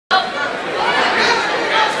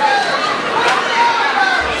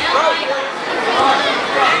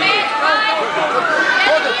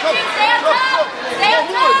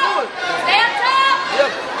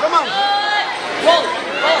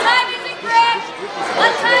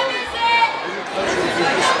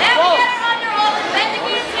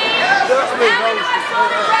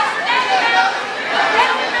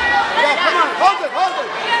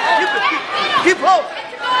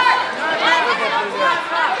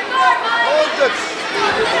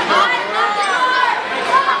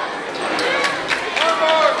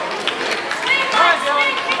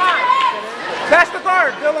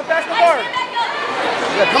Dylan, pass the guard.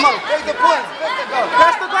 Yeah, come on, take the points.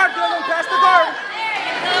 Pass the guard, Dylan, pass the guard.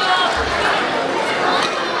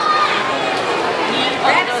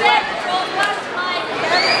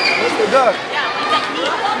 Pass the guard.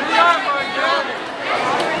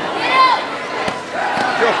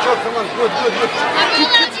 Choke, come on, good. Keep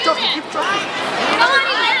choking.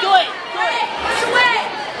 Do it.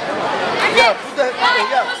 Yeah, put the hand,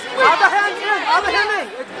 yeah. Other hand in.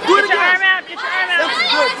 Do it again. Get your arm out. That's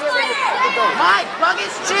good. Mike, bug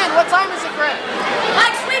his chin. What time is it, Greg?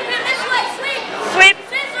 Mike, sweep him this way. Sweep.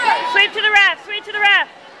 Scissors. Sweep to the ref. Sweep to the ref.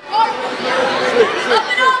 Up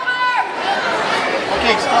and over.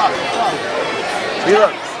 Okay, stop.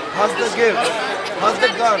 Dylan, pass the game. Pass the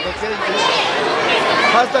guard, okay?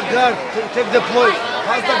 Pass the guard. Take the point.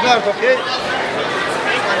 Pass the guard, okay?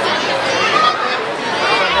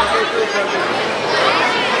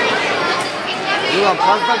 Dylan,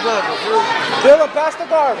 pass the guard, okay? Dylan, pass the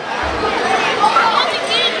guard.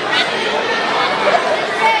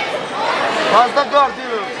 Pass the guard,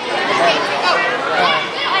 Dylan.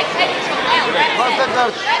 Pass the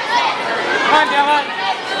guard. Come on, Dylan.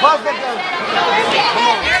 Pass the guard. Come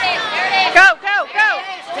on. Go.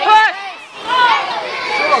 Push.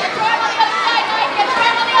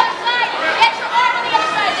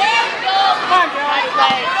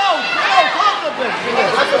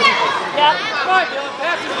 Yep. Come on, Dylan,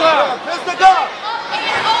 pass the guard. Pass the guard.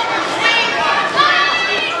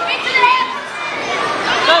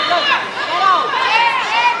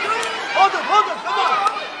 Hold it, come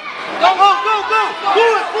on. Go. Do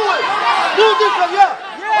it. Do this one, yeah.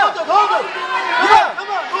 Hold it. Yeah, come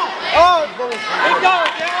on, move. Oh, Keep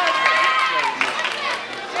going, Dylan.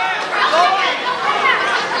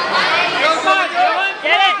 Come on, Dylan.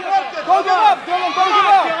 Get it. Don't give up, Dylan. Don't give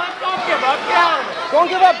up. Don't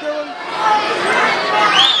give up, Dylan.